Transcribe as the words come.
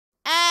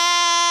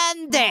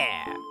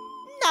There!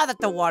 Now that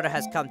the water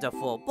has come to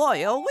full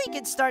boil, we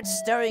can start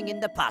stirring in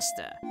the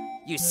pasta.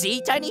 You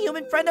see, tiny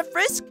human friend of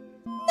Frisk?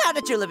 Now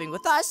that you're living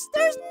with us,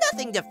 there's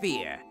nothing to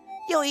fear.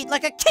 You'll eat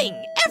like a king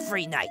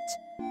every night.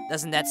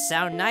 Doesn't that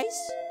sound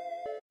nice?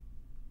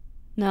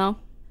 No.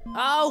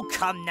 Oh,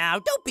 come now,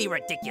 don't be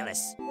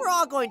ridiculous. We're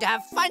all going to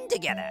have fun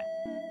together.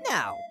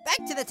 Now,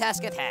 back to the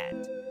task at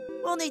hand.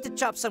 We'll need to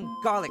chop some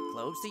garlic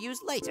cloves to use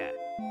later,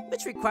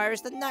 which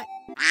requires the knife.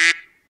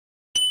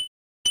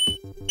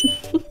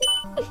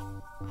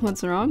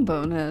 What's wrong,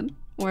 Bonehead?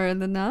 Where are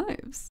the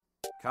knives?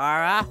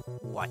 Kara,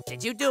 what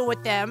did you do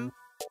with them?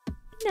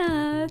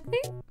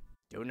 Nothing.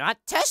 Do not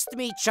test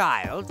me,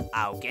 child.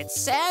 I'll get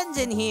Sans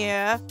in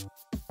here.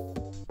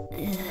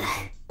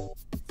 Ugh.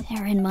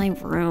 They're in my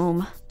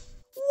room.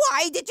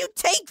 Why did you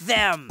take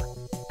them?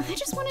 I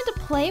just wanted to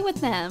play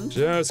with them.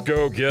 Just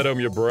go get them,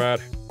 you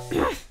brat.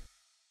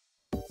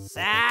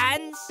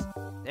 Sans,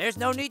 there's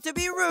no need to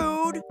be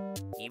rude,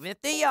 even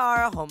if they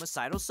are a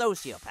homicidal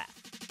sociopath.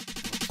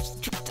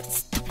 Stupid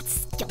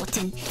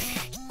skeleton.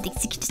 He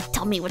thinks he can just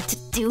tell me what to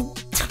do.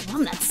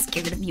 I'm not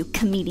scared of you,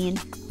 comedian.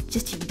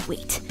 Just you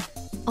wait.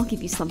 I'll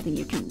give you something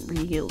you can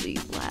really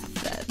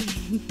laugh at.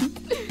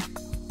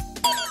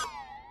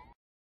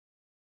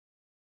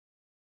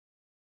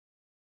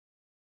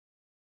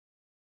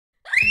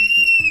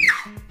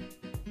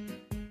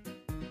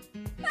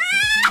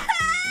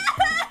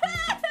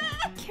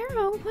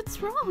 Kara,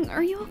 what's wrong?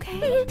 Are you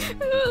okay?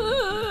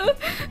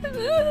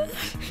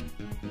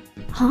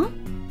 Huh?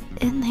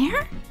 In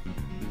there?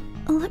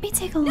 Let me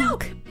take a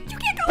look. You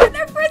can't go in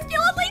there first!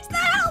 You'll unleash the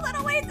hell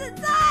that'll waste the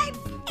time!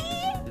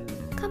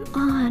 Come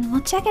on,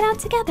 we'll check it out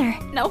together.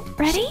 No.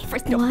 Ready?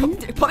 First, no, One,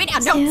 put me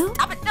down. two, No,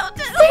 stop it. No,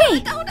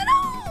 three. no.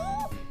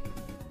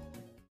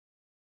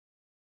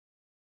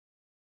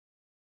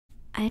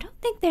 I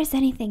don't think there's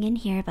anything in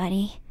here,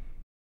 buddy.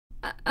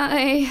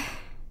 I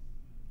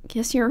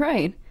guess you're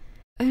right.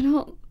 I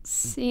don't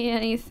see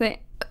anything.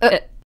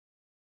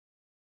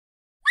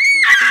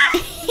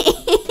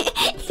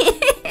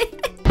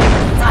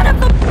 Son of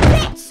a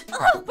bitch!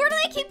 Ugh, where do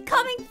they keep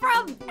coming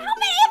from? How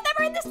many of them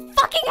are in this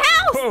fucking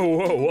house?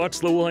 Whoa, watch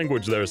the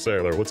language there,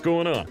 sailor. What's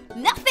going on?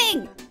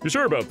 Nothing! You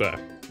sure about that?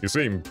 You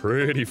seem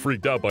pretty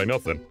freaked out by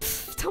nothing.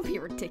 Don't be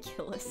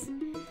ridiculous.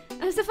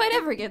 As if I'd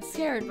ever get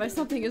scared by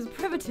something as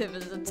primitive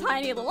as a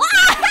tiny little—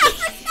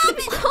 Stop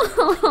it!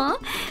 Aww,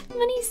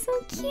 but he's so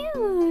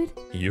cute.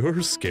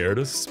 You're scared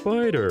of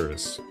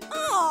spiders.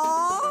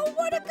 Oh,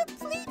 what a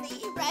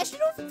completely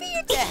irrational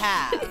fear to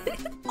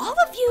have. All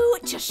of you,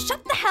 just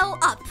shut the hell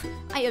up.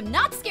 I am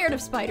not scared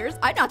of spiders.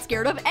 I'm not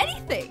scared of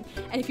anything.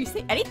 And if you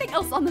say anything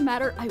else on the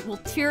matter, I will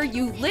tear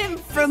you limb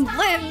from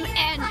limb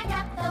and— Climbed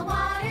up the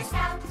water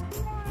spout.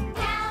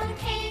 Down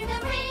came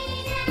the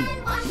rain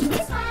and washed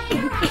the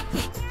spider out.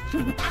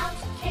 Out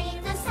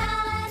came the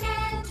sun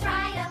and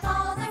dried up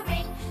all the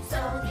rain. So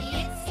the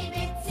itsy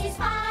bitsy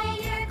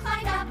spider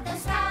climbed up the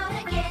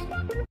spout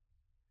again.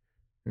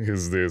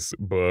 Is this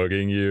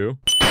bugging you?